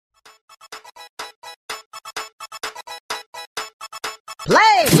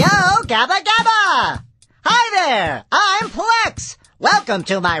Play, yo, Gabba Gabba! Hi there, I'm Plex. Welcome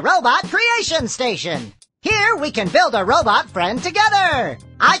to my robot creation station. Here we can build a robot friend together.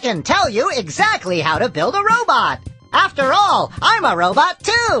 I can tell you exactly how to build a robot. After all, I'm a robot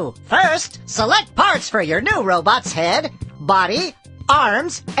too. First, select parts for your new robot's head, body,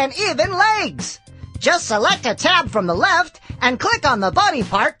 arms, and even legs. Just select a tab from the left and click on the body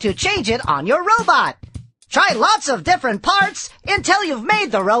part to change it on your robot. Try lots of different parts until you've made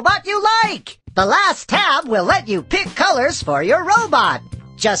the robot you like. The last tab will let you pick colors for your robot.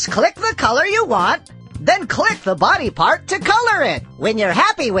 Just click the color you want, then click the body part to color it. When you're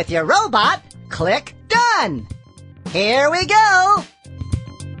happy with your robot, click Done. Here we go.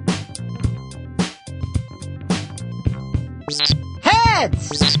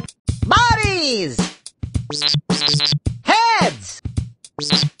 Heads. Bodies. Heads.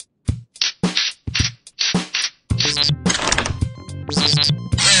 Bodies.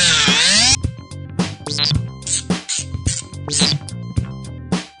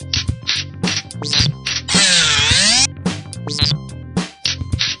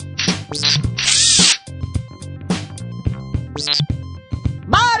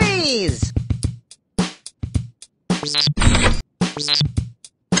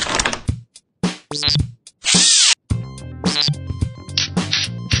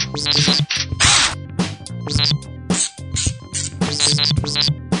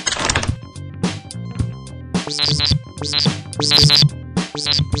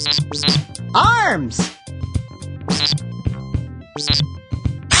 Arms.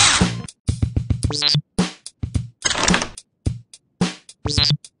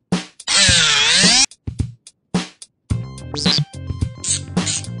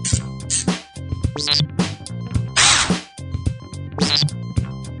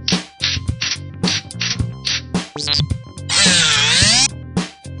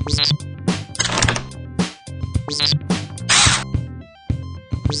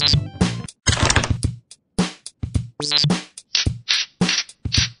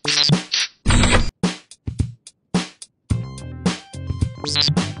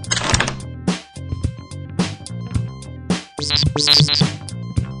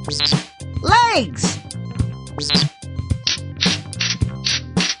 Legs.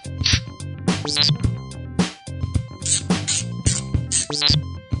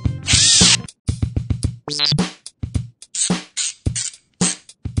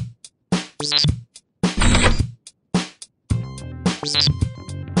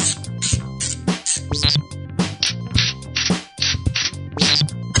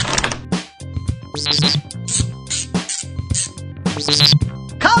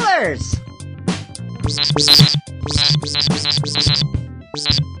 Colors.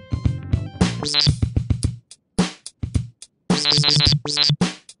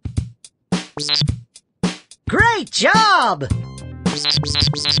 Great job!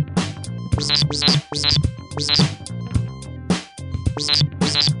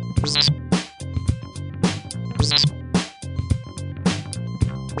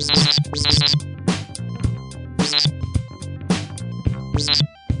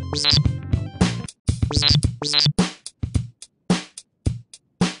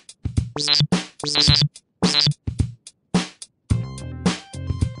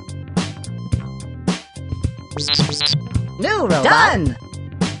 New robot. Done!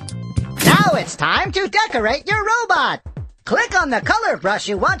 Now it's time to decorate your robot. Click on the color brush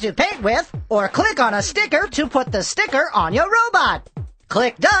you want to paint with, or click on a sticker to put the sticker on your robot.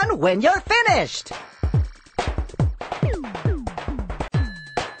 Click Done when you're finished.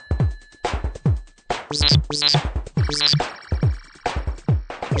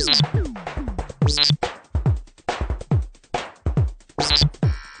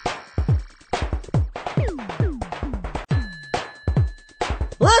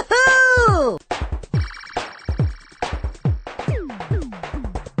 Woohoo!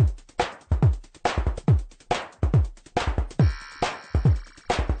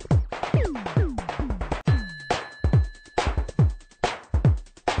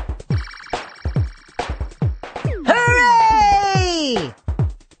 Hooray!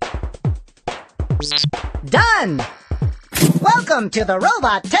 Done! Welcome to the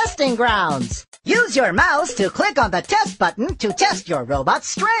robot testing grounds. Use your mouse to click on the test button to test your robot's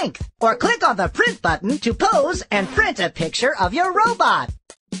strength, or click on the print button to pose and print a picture of your robot.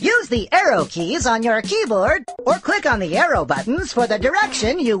 Use the arrow keys on your keyboard, or click on the arrow buttons for the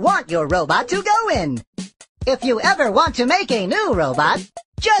direction you want your robot to go in. If you ever want to make a new robot,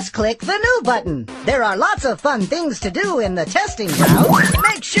 just click the New button. There are lots of fun things to do in the testing grounds.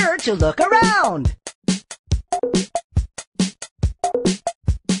 Make sure to look around.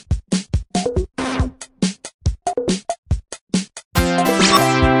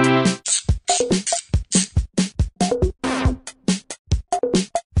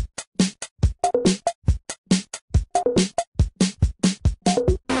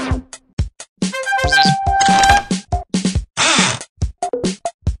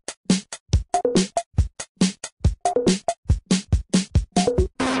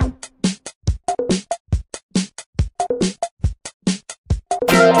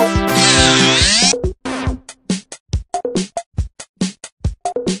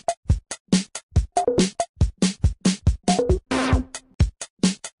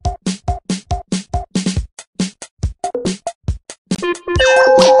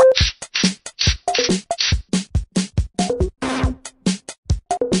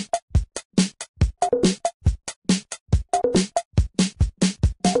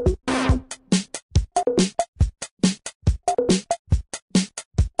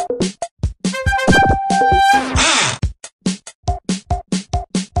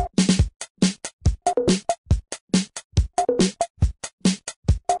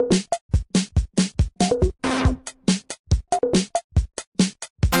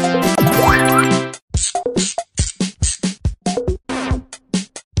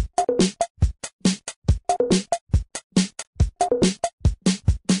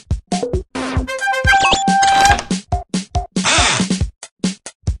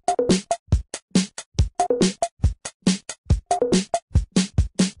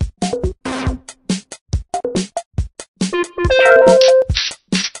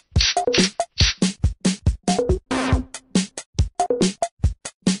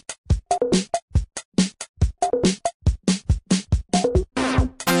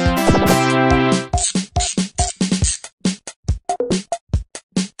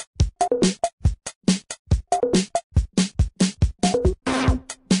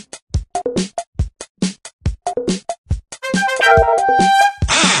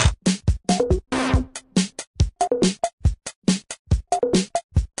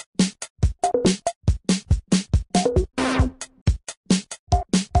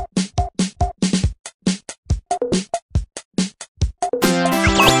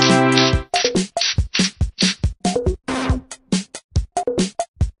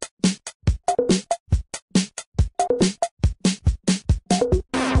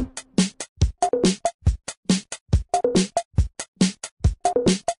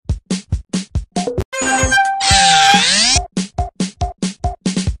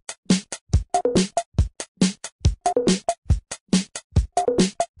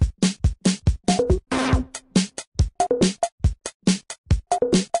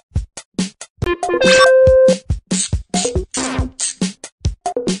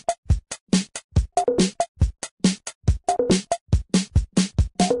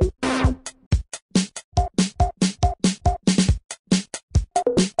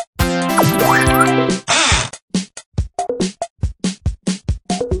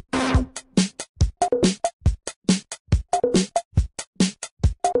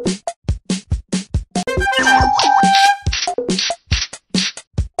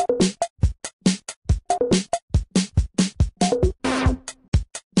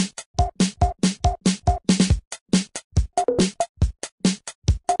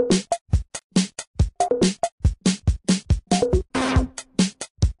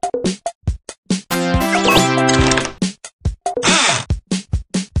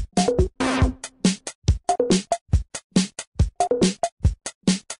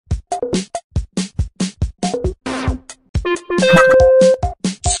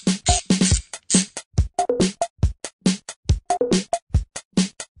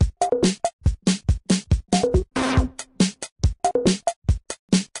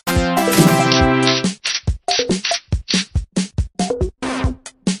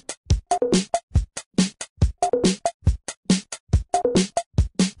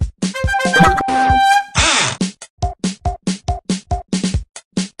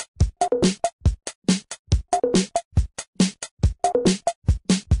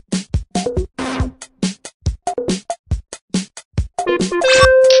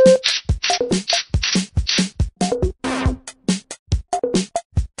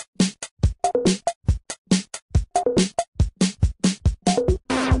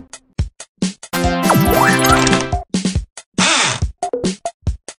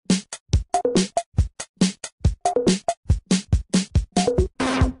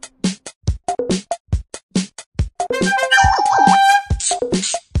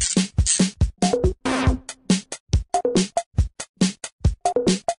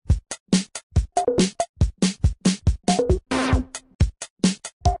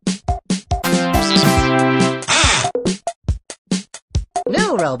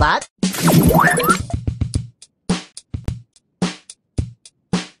 robot.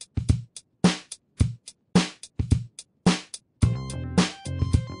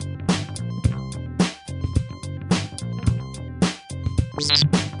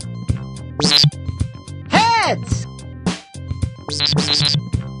 Heads.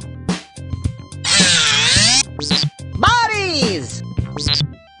 Bodies.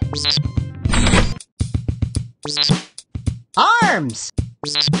 Arms.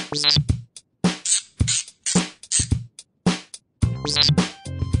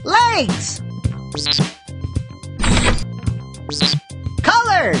 Legs.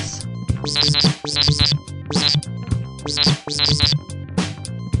 Colors.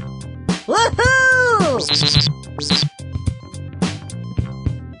 Woohoo!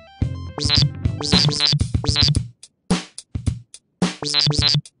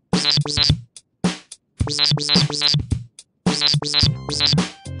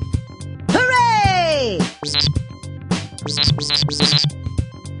 Hooray!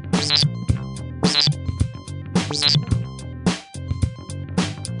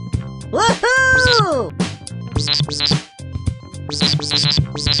 Woohoo!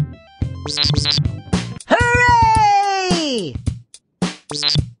 Hooray!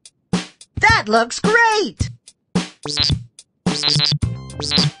 That looks great!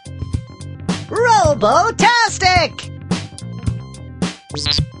 Robotastic!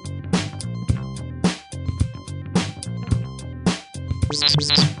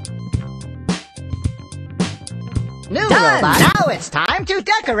 New robot. Now it's time to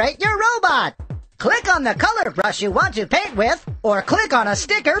decorate your robot. Click on the color brush you want to paint with, or click on a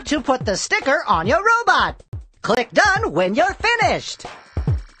sticker to put the sticker on your robot. Click Done when you're finished.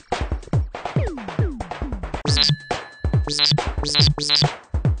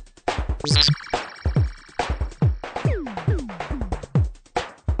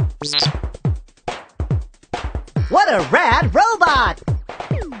 What a rad robot!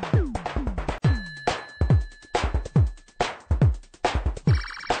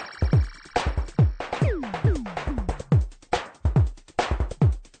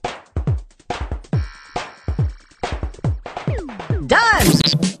 Done!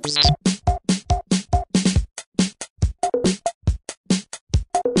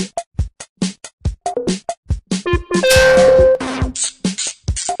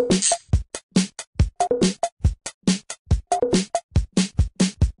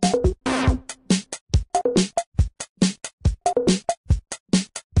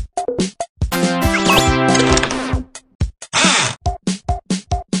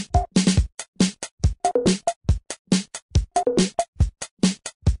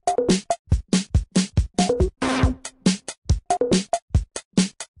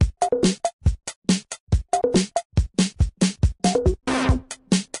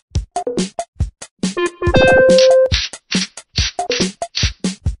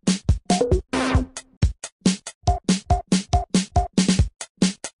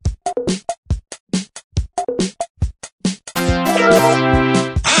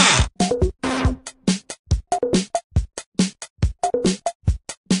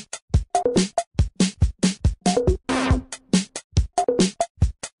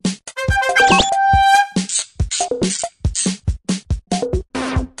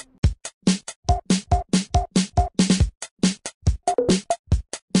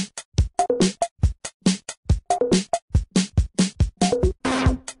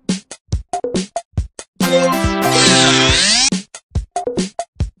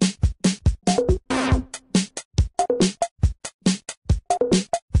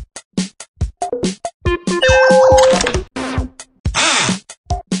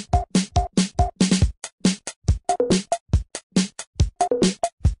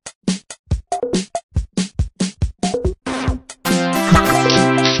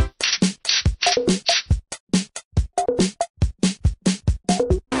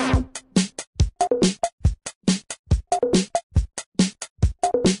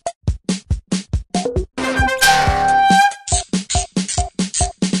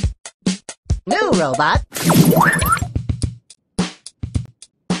 New robot.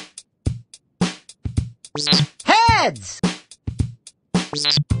 Heads.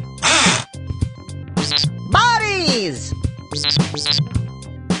 Bodies.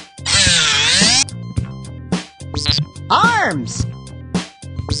 Arms.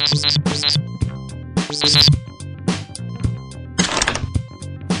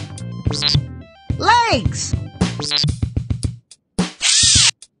 Legs.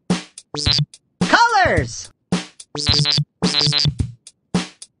 Colors.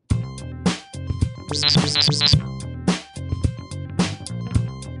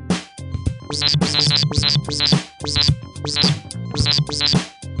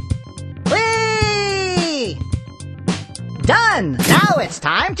 Done! Now it's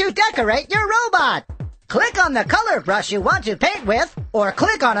time to decorate your robot. Click on the color brush you want to paint with, or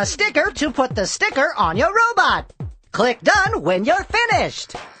click on a sticker to put the sticker on your robot. Click Done when you're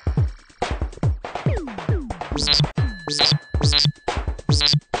finished.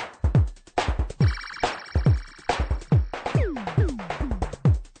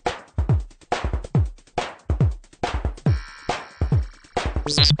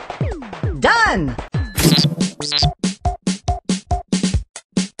 Done!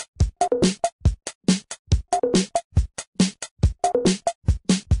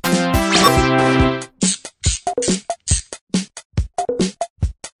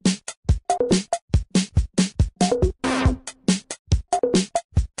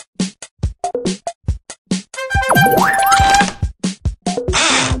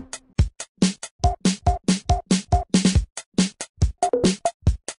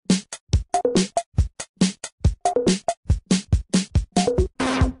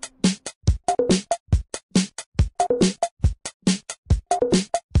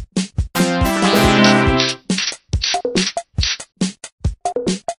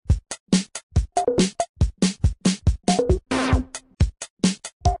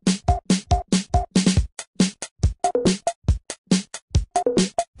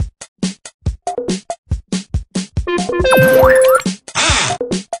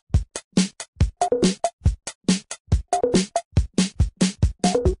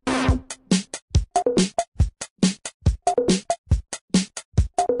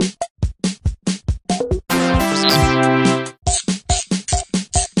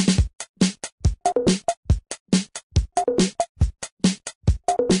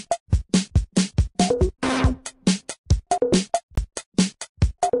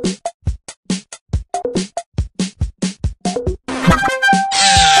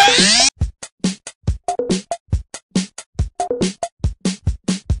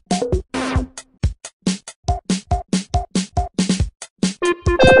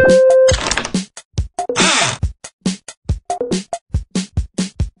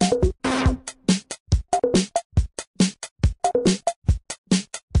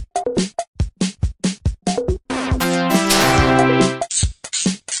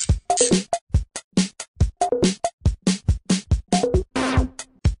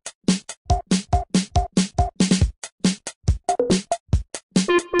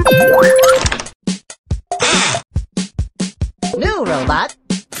 New robot.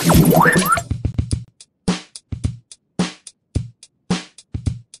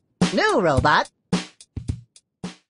 New robot.